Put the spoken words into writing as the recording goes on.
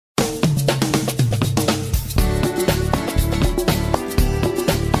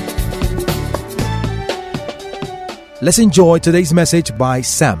Let's enjoy today's message by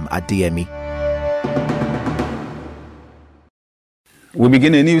Sam Adeyemi. We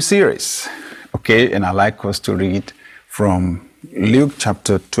begin a new series, okay, and I'd like us to read from Luke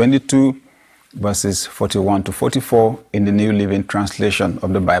chapter 22, verses 41 to 44 in the New Living Translation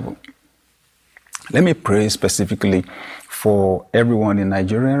of the Bible. Let me pray specifically for everyone in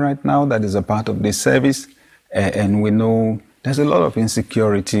Nigeria right now that is a part of this service, and we know there's a lot of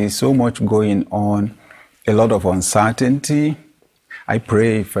insecurity, so much going on, a lot of uncertainty. I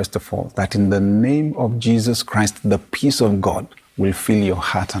pray, first of all, that in the name of Jesus Christ, the peace of God will fill your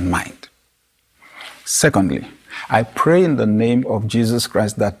heart and mind. Secondly, I pray in the name of Jesus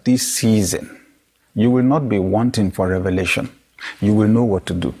Christ that this season, you will not be wanting for revelation. You will know what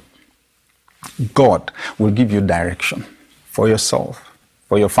to do. God will give you direction for yourself,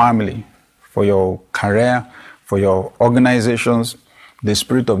 for your family, for your career, for your organizations. The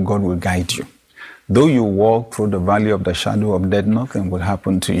Spirit of God will guide you. Though you walk through the valley of the shadow of death, nothing will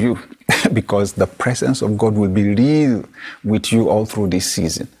happen to you because the presence of God will be real with you all through this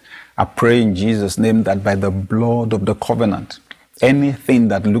season. I pray in Jesus' name that by the blood of the covenant, anything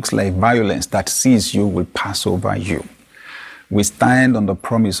that looks like violence that sees you will pass over you. We stand on the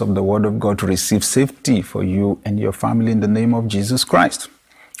promise of the Word of God to receive safety for you and your family in the name of Jesus Christ.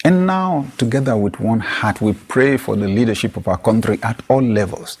 And now, together with one heart, we pray for the leadership of our country at all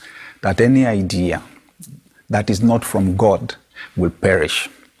levels, that any idea that is not from God will perish.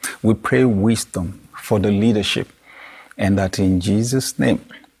 We pray wisdom for the leadership, and that in Jesus' name,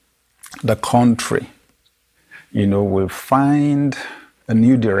 the country, will find a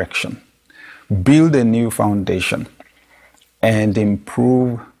new direction, build a new foundation, and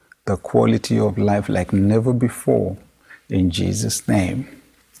improve the quality of life like never before, in Jesus' name.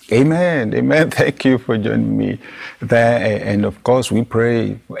 Amen. Amen. Thank you for joining me there. And of course, we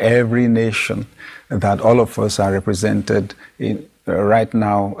pray for every nation that all of us are represented in right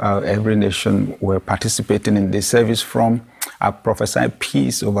now. Every nation we're participating in this service from. I prophesy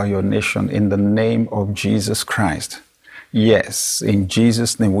peace over your nation in the name of Jesus Christ. Yes, in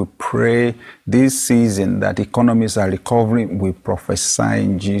Jesus' name we pray this season that economies are recovering. We prophesy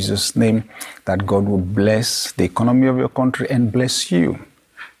in Jesus' name that God will bless the economy of your country and bless you.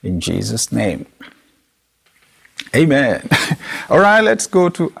 In Jesus' name. Amen. All right, let's go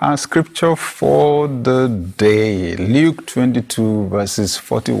to our scripture for the day. Luke 22, verses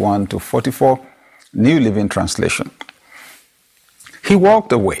 41 to 44, New Living Translation. He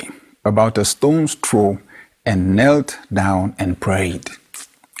walked away about a stone's throw and knelt down and prayed,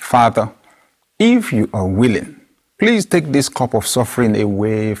 Father, if you are willing, please take this cup of suffering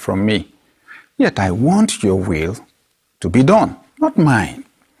away from me. Yet I want your will to be done, not mine.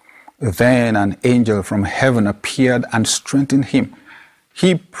 Then an angel from heaven appeared and strengthened him.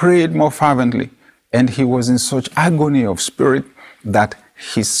 He prayed more fervently, and he was in such agony of spirit that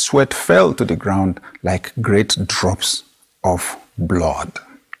his sweat fell to the ground like great drops of blood.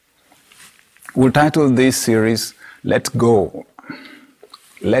 We'll title this series, Let Go.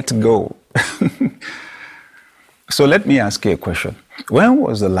 Let Go. So let me ask you a question. When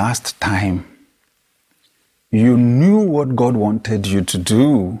was the last time you knew what God wanted you to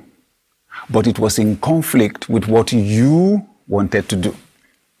do, but it was in conflict with what you wanted to do?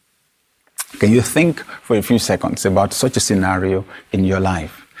 Can you think for a few seconds about such a scenario in your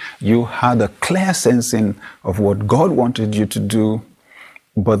life? You had a clear sensing of what God wanted you to do,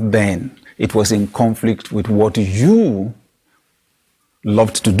 but then it was in conflict with what you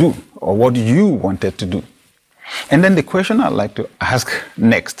loved to do or what you wanted to do. And then the question I'd like to ask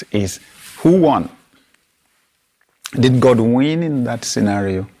next is, who won? Did God win in that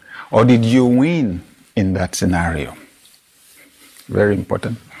scenario? Or did you win in that scenario? Very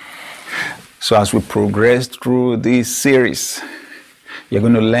important. So as we progress through this series, you're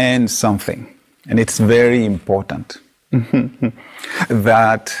going to learn something. And it's very important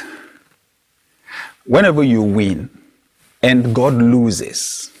that whenever you win and God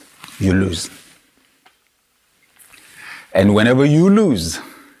loses, you lose. And whenever you lose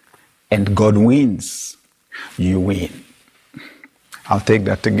and God wins, you win. I'll take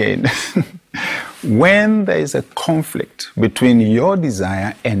that again. When there is a conflict between your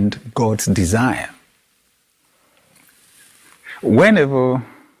desire and God's desire, whenever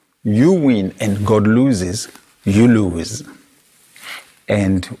you win and God loses, you lose.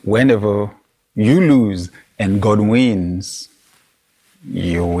 And whenever you lose and God wins,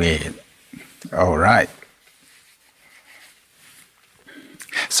 you win. All right.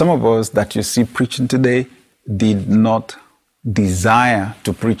 Some of us that you see preaching today did not desire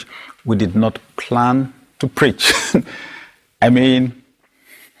to preach. We did not plan to preach. I mean,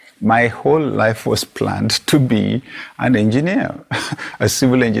 My whole life was planned to be an engineer, a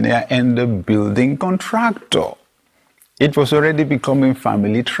civil engineer and a building contractor. It was already becoming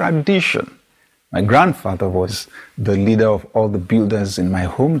family tradition. My grandfather was the leader of all the builders in my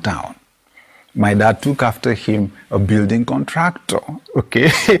hometown. My dad took after him, a building contractor,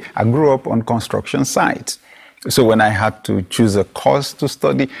 okay? I grew up on construction sites. So when I had to choose a course to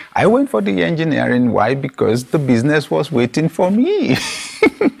study, I went for the engineering. Why? Because the business was waiting for me.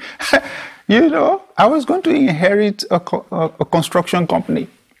 You know, I was going to inherit a construction company.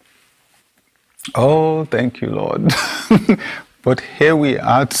 Oh, thank you, Lord. But here we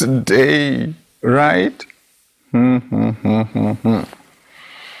are today, right?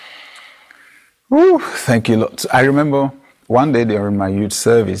 Ooh, thank you, Lord. I remember one day during my youth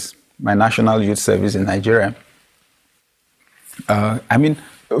service, my national youth service in Nigeria. In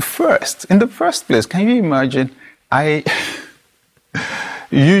the first place, can you imagine?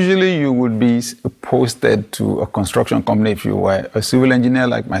 Usually you would be posted to a construction company if you were a civil engineer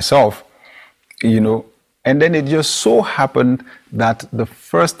like myself, you know, and then it just so happened that the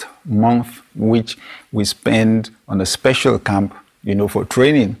first month which we spent on a special camp, you know, for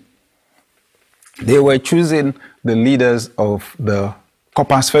training, they were choosing the leaders of the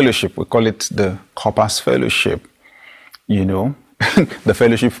Corpus Fellowship. We call it the Corpus Fellowship, you know, the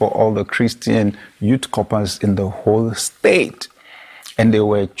fellowship for all the Christian youth corpus in the whole state. And they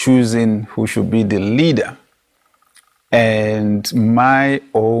were choosing who should be the leader. And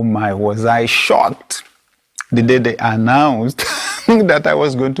oh my, was I shocked the day they announced that I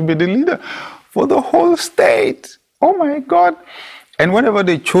was going to be the leader for the whole state. Oh my God. And whenever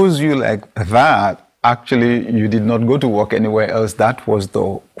they chose you like that, actually you did not go to work anywhere else. That was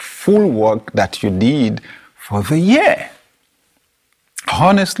the full work that you did for the year.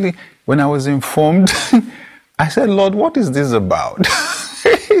 Honestly, when I was informed, I said, Lord, what is this about?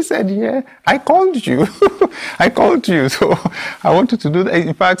 He said, yeah, I called you. I called you. So I wanted to do that.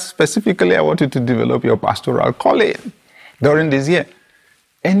 In fact, specifically, I wanted to develop your pastoral calling during this year.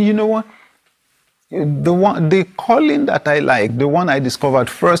 And you know what? The calling that I liked, the one I discovered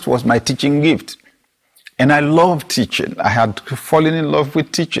first was my teaching gift. And I love teaching. I had fallen in love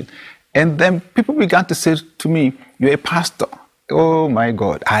with teaching. And then people began to say to me, you're a pastor. Oh my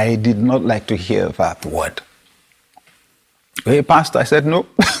God, I did not like to hear that word. Hey, pastor, I said, no,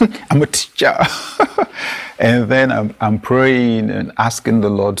 I'm a teacher. And then I'm praying and asking the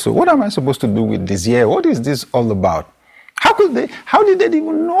Lord, so what am I supposed to do with this year? What is this all about? How did they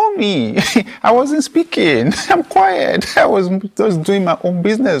even know me? I wasn't speaking. I'm quiet. I was just doing my own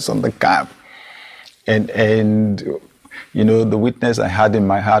business on the camp. And you know, the witness I had in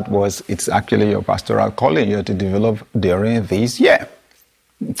my heart was, it's actually your pastoral calling you're to develop during this year.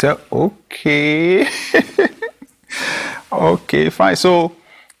 So, okay. Okay, fine. So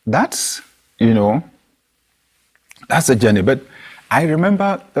that's, you know, that's a journey. But I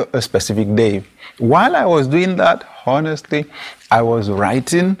remember a specific day. While I was doing that, honestly, I was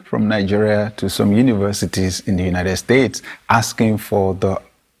writing from Nigeria to some universities in the United States asking for the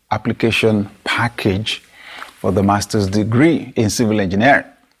application package for the master's degree in civil engineering.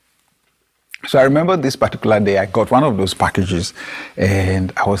 So I remember this particular day, I got one of those packages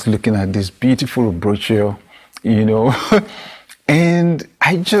and I was looking at this beautiful brochure, you know, and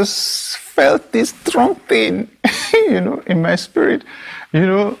I just felt this strong thing, you know, in my spirit, you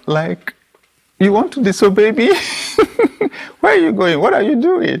know, like, you want to disobey me? Where are you going? What are you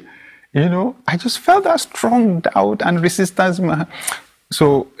doing? You know, I just felt that strong doubt and resistance.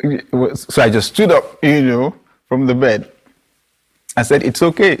 So I just stood up, you know, from the bed. I said, it's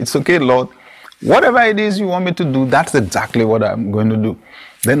okay, Lord. Whatever it is you want me to do, that's exactly what I'm going to do.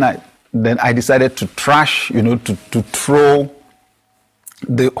 Then I decided to trash, you know, to throw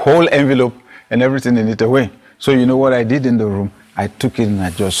the whole envelope and everything in it away. So you know what I did in the room? I took it and I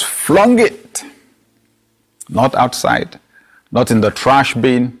just flung it. Not outside, not in the trash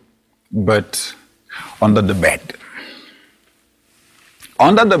bin, but under the bed.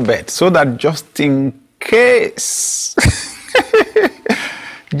 Under the bed, so that just in case,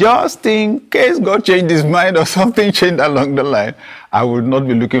 just in case God changed his mind or something changed along the line, I would not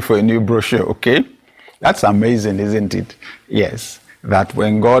be looking for a new brochure, okay? That's amazing, isn't it? Yes, that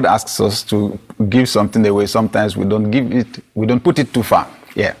when God asks us to give something away, sometimes we don't put it too far.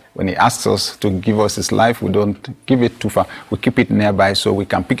 Yeah, when he asks us to give us his life, we don't give it too far. We keep it nearby so we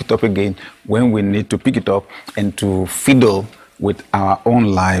can pick it up again when we need to pick it up and to fiddle with our own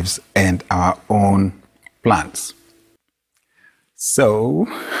lives and our own plans. So,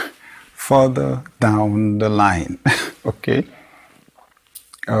 further down the line, okay?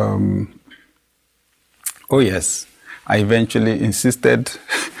 Oh yes, I eventually insisted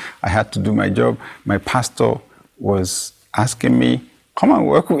I had to do my job. My pastor was asking me, come and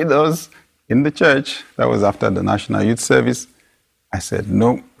work with us in the church. That was after the National Youth Service. I said,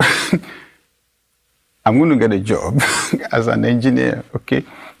 no, I'm going to get a job as an engineer, okay?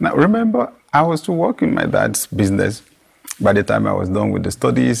 Now, remember, I was to work in my dad's business. By the time I was done with the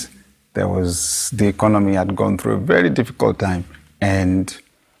studies, the economy had gone through a very difficult time, and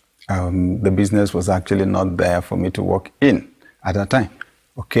the business was actually not there for me to work in at that time.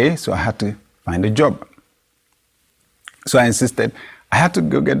 Okay, so I had to find a job. So I insisted I had to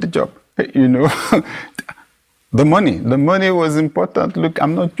go get the job. You know, the money was important. Look,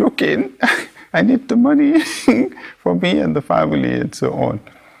 I'm not joking. I need the money for me and the family and so on.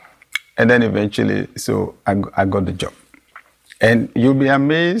 And then eventually, so I got the job. And you'll be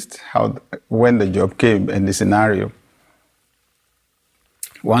amazed how when the job came and the scenario.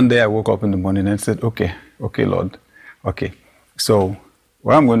 One day I woke up in the morning and said, okay, Lord, okay. So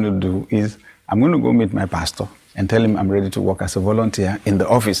what I'm going to do is I'm going to go meet my pastor and tell him I'm ready to work as a volunteer in the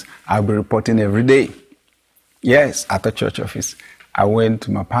office. I'll be reporting every day. Yes, at the church office. I went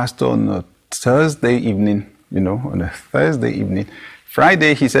to my pastor on a Thursday evening, on a Thursday evening.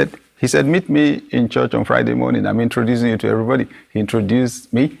 Friday, he said, meet me in church on Friday morning. I'm introducing you to everybody. He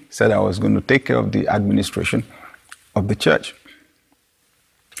introduced me, said I was going to take care of the administration of the church.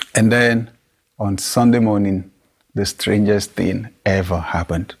 And then on Sunday morning, the strangest thing ever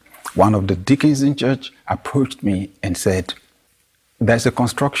happened. One of the deacons in church approached me and said, there's a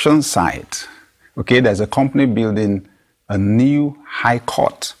construction site. Okay, there's a company building a new high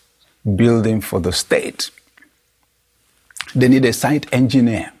court building for the state. They need a site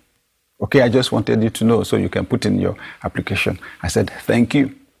engineer. Okay, I just wanted you to know so you can put in your application. I said, thank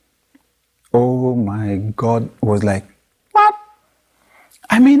you. Oh my God, was like, what?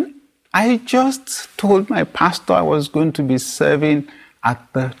 I mean, I just told my pastor I was going to be serving at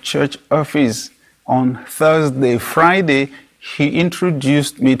the church office on Thursday. Friday, he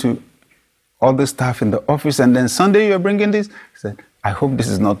introduced me to all the staff in the office, and then Sunday you're bringing this? I said, I hope this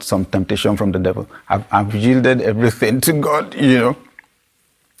is not some temptation from the devil. I've yielded everything to God,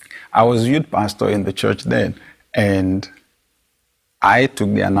 I was youth pastor in the church then, and I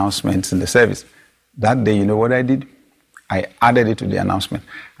took the announcements in the service. That day, you know what I did? I added it to the announcement.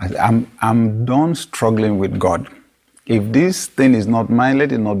 I said, I'm done struggling with God. If this thing is not mine,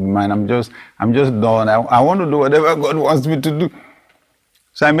 let it not be mine. I'm just done. I want to do whatever God wants me to do.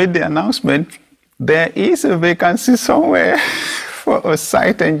 So I made the announcement. There is a vacancy somewhere for a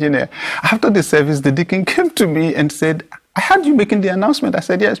site engineer. After the service, the deacon came to me and said, I heard you making the announcement. I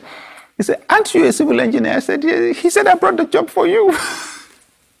said, yes. He said, aren't you a civil engineer? I said, yes. He said, I brought the job for you.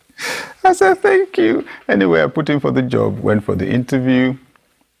 I said, thank you. Anyway, I put in for the job, went for the interview.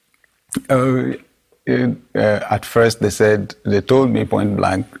 At first, they told me point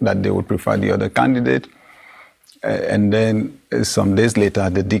blank that they would prefer the other candidate. And then some days later,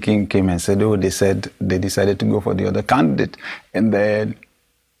 the deacon came and said, they decided to go for the other candidate. And then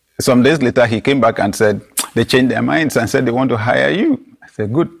some days later, he came back and said, they changed their minds and said they want to hire you. I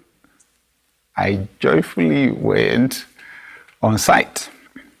said, good. I joyfully went on site.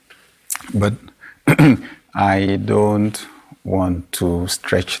 But I don't want to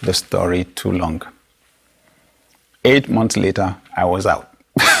stretch the story too long. 8 months later, I was out.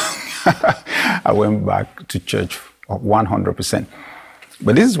 I went back to church 100%.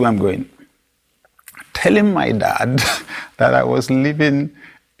 But this is where I'm going. Telling my dad that I was leaving,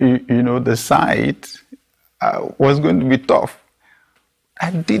 the site was going to be tough.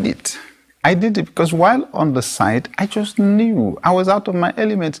 I did it. Because while on the site, I just knew I was out of my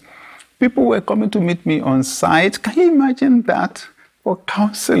element. People were coming to meet me on site. Can you imagine that? For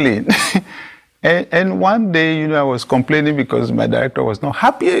counseling. And one day, I was complaining because my director was not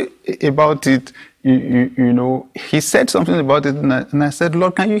happy about it. He said something about it, and I said,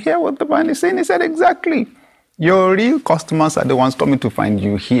 Lord, can you hear what the man is saying? He said, exactly. Your real customers are the ones coming to find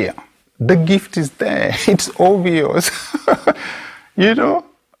you here. The gift is there. It's obvious.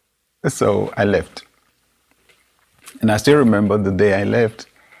 So I left. And I still remember the day I left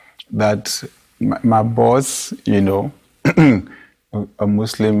that my boss, a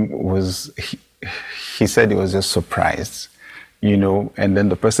Muslim, he said he was just surprised, and then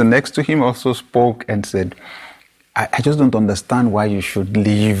the person next to him also spoke and said, I just don't understand why you should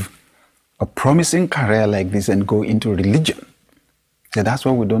leave a promising career like this and go into religion. So that's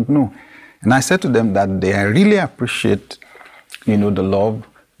what we don't know. And I said to them that I really appreciate, the love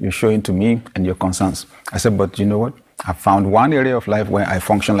you're showing to me and your concerns. I said, but you know what? I found one area of life where I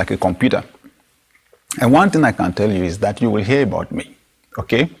function like a computer. And one thing I can tell you is that you will hear about me.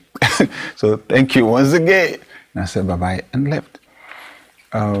 Okay? So thank you once again. And I said bye-bye and left.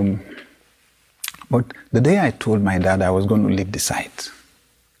 But the day I told my dad I was going to leave the site,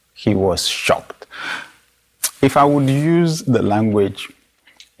 he was shocked. If I would use the language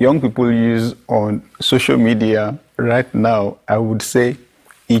young people use on social media right now, I would say,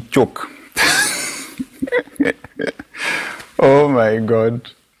 he choke. Oh my God.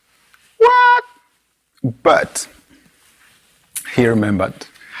 What? But he remembered.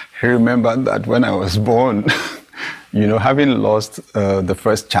 He remembered that when I was born, having lost the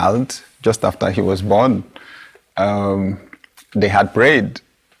first child just after he was born, they had prayed.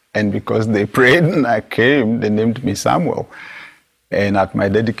 And because they prayed and I came, they named me Samuel. And at my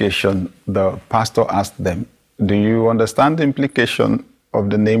dedication, the pastor asked them, do you understand the implication of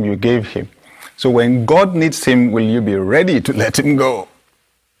the name you gave him? So when God needs him, will you be ready to let him go?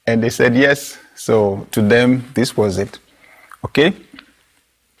 And they said yes. So to them, this was it. Okay?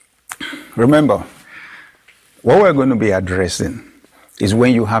 Remember, what we're going to be addressing is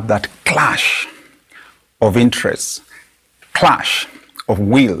when you have that clash of interests, clash of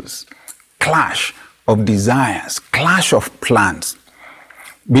wills, clash of desires, clash of plans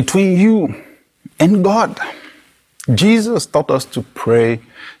between you and God. Jesus taught us to pray,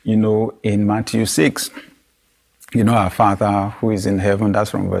 in Matthew 6. Our Father who is in heaven,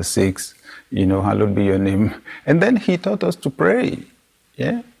 that's from verse 6. Hallowed be your name. And then he taught us to pray.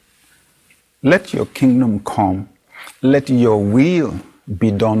 Yeah? Let your kingdom come. Let your will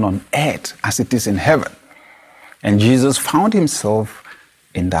be done on earth as it is in heaven. And Jesus found himself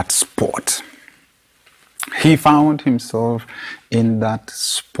in that sport. He found himself in that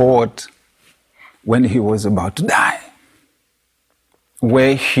sport when he was about to die,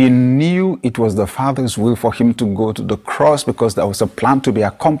 where he knew it was the Father's will for him to go to the cross because there was a plan to be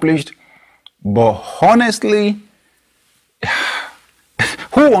accomplished. But honestly,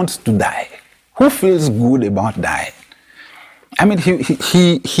 who wants to die? Who feels good about dying? I mean,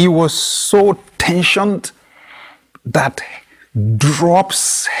 he was so tensioned that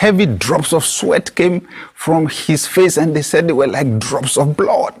heavy drops of sweat came from his face, and they said they were like drops of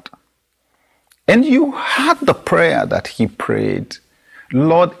blood. And you heard the prayer that he prayed.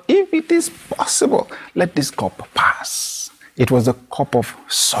 Lord, if it is possible, let this cup pass. It was a cup of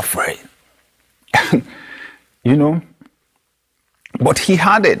suffering. But he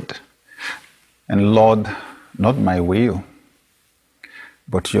had it. And Lord, not my will,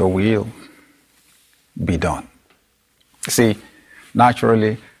 but your will be done. See,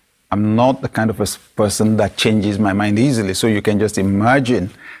 naturally, I'm not the kind of a person that changes my mind easily. So you can just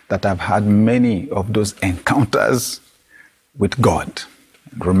imagine that I've had many of those encounters with God.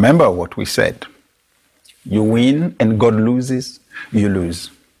 Remember what we said. You win and God loses, you lose.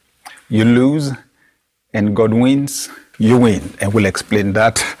 You lose and God wins, you win. And we'll explain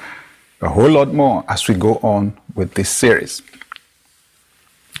that a whole lot more as we go on with this series.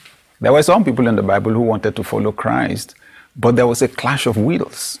 There were some people in the Bible who wanted to follow Christ, but there was a clash of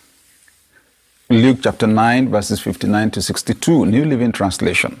wills. Luke chapter 9, verses 59 to 62, New Living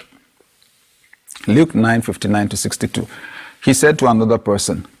Translation. Luke 9, 59 to 62. He said to another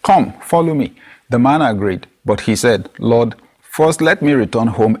person, come, follow me. The man agreed, but he said, Lord, first let me return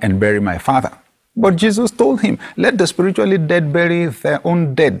home and bury my father. But Jesus told him, let the spiritually dead bury their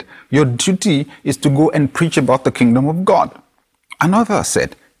own dead. Your duty is to go and preach about the kingdom of God. Another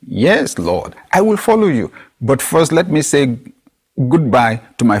said, yes, Lord, I will follow you. But first let me say goodbye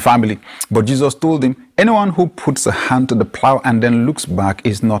to my family. But Jesus told him, anyone who puts a hand to the plow and then looks back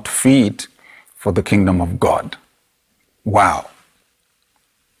is not fit for the kingdom of God. Wow.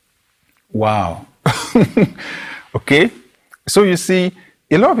 Wow. Okay? So you see,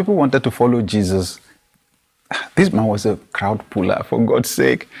 a lot of people wanted to follow Jesus. This man was a crowd puller, for God's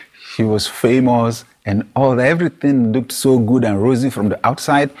sake. He was famous and everything looked so good and rosy from the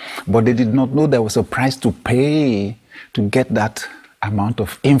outside, but they did not know there was a price to pay to get that amount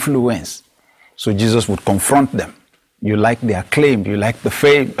of influence. So Jesus would confront them. You like the acclaim, you like the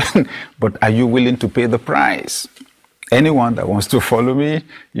fame, but are you willing to pay the price? Anyone that wants to follow me,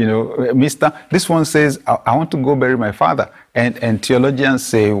 mister, this one says, I want to go bury my father. And theologians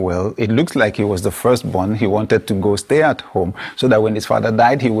say, well, it looks like he was the firstborn. He wanted to go stay at home so that when his father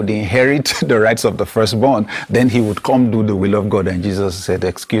died, he would inherit the rights of the firstborn. Then he would come do the will of God. And Jesus said,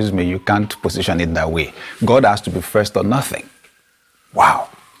 excuse me, you can't position it that way. God has to be first or nothing. Wow.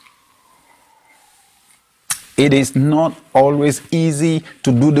 It is not always easy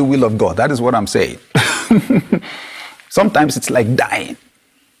to do the will of God. That is what I'm saying. Sometimes it's like dying.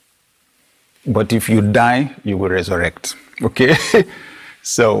 But if you die, you will resurrect. Okay?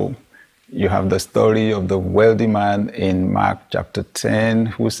 So, You have the story of the wealthy man in Mark chapter 10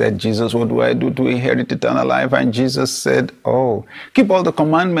 who said, Jesus, what do I do to inherit eternal life? And Jesus said, oh, keep all the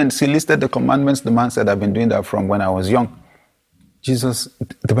commandments. He listed the commandments. The man said, I've been doing that from when I was young.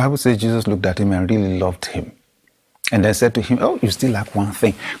 The Bible says Jesus looked at him and really loved him. And then said to him, oh, you still lack one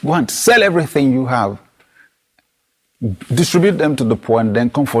thing. Go and sell everything you have. Distribute them to the poor and then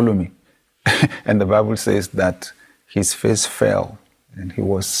come follow me. And the Bible says that his face fell and he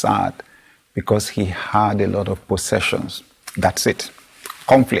was sad because he had a lot of possessions. That's it.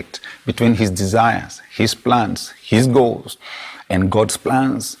 Conflict between his desires, his plans, his goals, and God's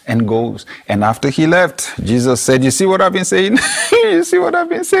plans and goals. And after he left, Jesus said, you see what I've been saying? You see what I've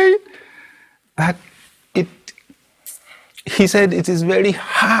been saying? He said it is very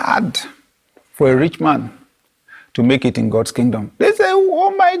hard for a rich man to make it in God's kingdom. They say,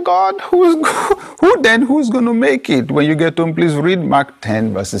 oh my God, who's going to make it? When you get home, please read Mark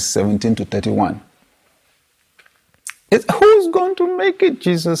 10, verses 17 to 31. Who's going to make it?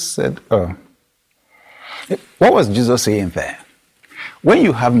 Jesus said, What was Jesus saying there? When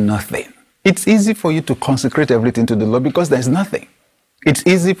you have nothing, it's easy for you to consecrate everything to the Lord because there's nothing. It's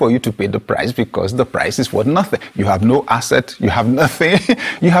easy for you to pay the price because the price is worth nothing. You have no asset, you have nothing,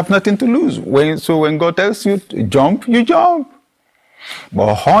 you have nothing to lose. So when God tells you to jump, you jump.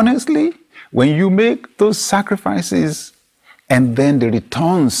 But honestly, when you make those sacrifices and then the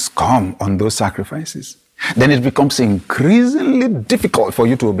returns come on those sacrifices, then it becomes increasingly difficult for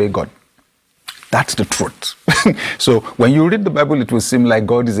you to obey God. That's the truth. So when you read the Bible, it will seem like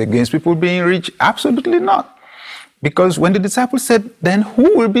God is against people being rich. Absolutely not. Because when the disciples said, then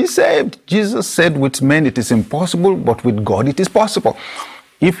who will be saved? Jesus said, with men it is impossible, but with God it is possible.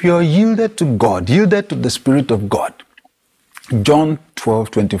 If you're yielded to God, yielded to the Spirit of God, John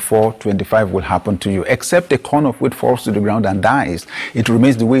 12, 24, 25 will happen to you. Except a corn of wheat falls to the ground and dies, it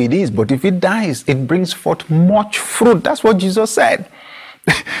remains the way it is. But if it dies, it brings forth much fruit. That's what Jesus said.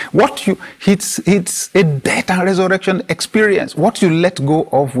 It's a death and resurrection experience. What you let go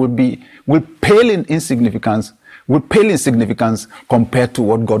of will pale in insignificance compared to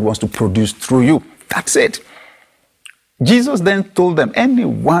what God wants to produce through you. That's it. Jesus then told them,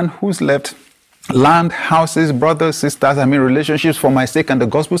 anyone who's left land, houses, brothers, sisters, relationships for my sake and the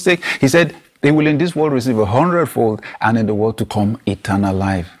gospel's sake, he said, they will in this world receive 100-fold and in the world to come eternal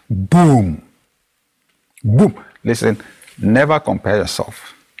life. Boom. Boom. Listen, never compare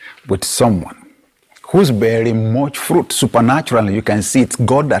yourself with someone who's bearing much fruit supernaturally. You can see it's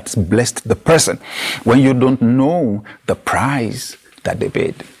God that's blessed the person when you don't know the price that they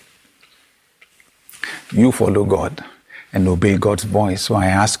paid. You follow God and obey God's voice. So I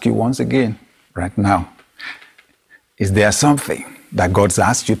ask you once again, right now, is there something that God's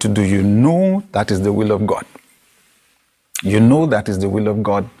asked you to do? You know that is the will of God. You know that is the will of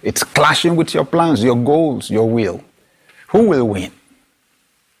God. It's clashing with your plans, your goals, your will. Who will win?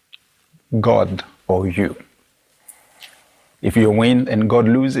 God or you? If you win and God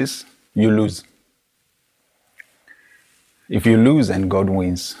loses, you lose. If you lose and God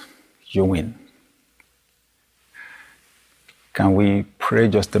wins, you win. Can we pray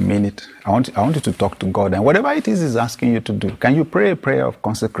just a minute? I want you to talk to God, and whatever it is He's asking you to do, can you pray a prayer of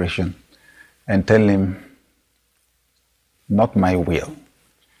consecration and tell Him, not my will,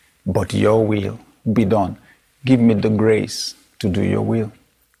 but your will be done. Give me the grace to do your will.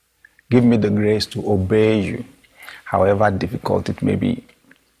 Give me the grace to obey you, however difficult it may be.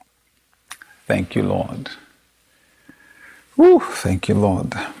 Thank you, Lord. Thank you,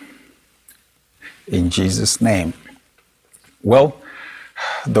 Lord. In Jesus' name. Well,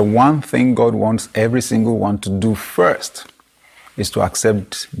 the one thing God wants every single one to do first is to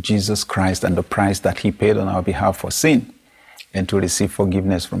accept Jesus Christ and the price that He paid on our behalf for sin and to receive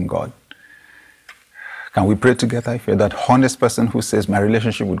forgiveness from God. Can we pray together? If you're that honest person who says, my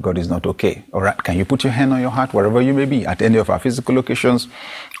relationship with God is not okay, all right, can you put your hand on your heart wherever you may be, at any of our physical locations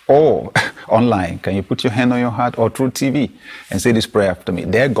or online? Can you put your hand on your heart or through TV and say this prayer after me?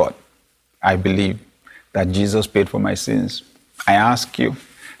 Dear God, I believe that Jesus paid for my sins. I ask you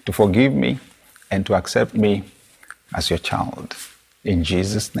to forgive me and to accept me as your child. In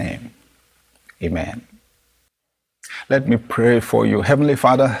Jesus' name, amen. Let me pray for you. Heavenly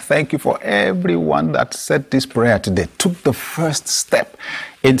Father, thank you for everyone that said this prayer today, took the first step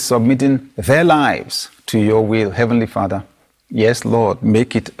in submitting their lives to your will. Heavenly Father, yes, Lord,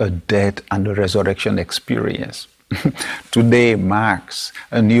 make it a death and a resurrection experience. Today marks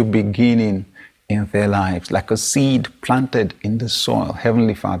a new beginning in their lives, like a seed planted in the soil.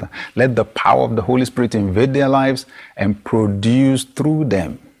 Heavenly Father, let the power of the Holy Spirit invade their lives and produce through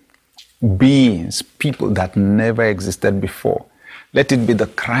them beings, people that never existed before. Let it be the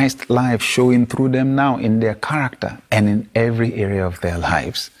Christ life showing through them now in their character and in every area of their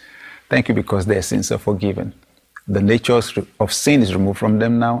lives. Thank you because their sins are forgiven. The nature of sin is removed from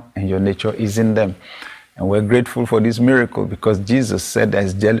them now, and your nature is in them. And we're grateful for this miracle because Jesus said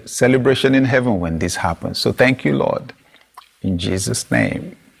there's celebration in heaven when this happens. So thank you, Lord. In Jesus'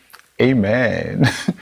 name, amen.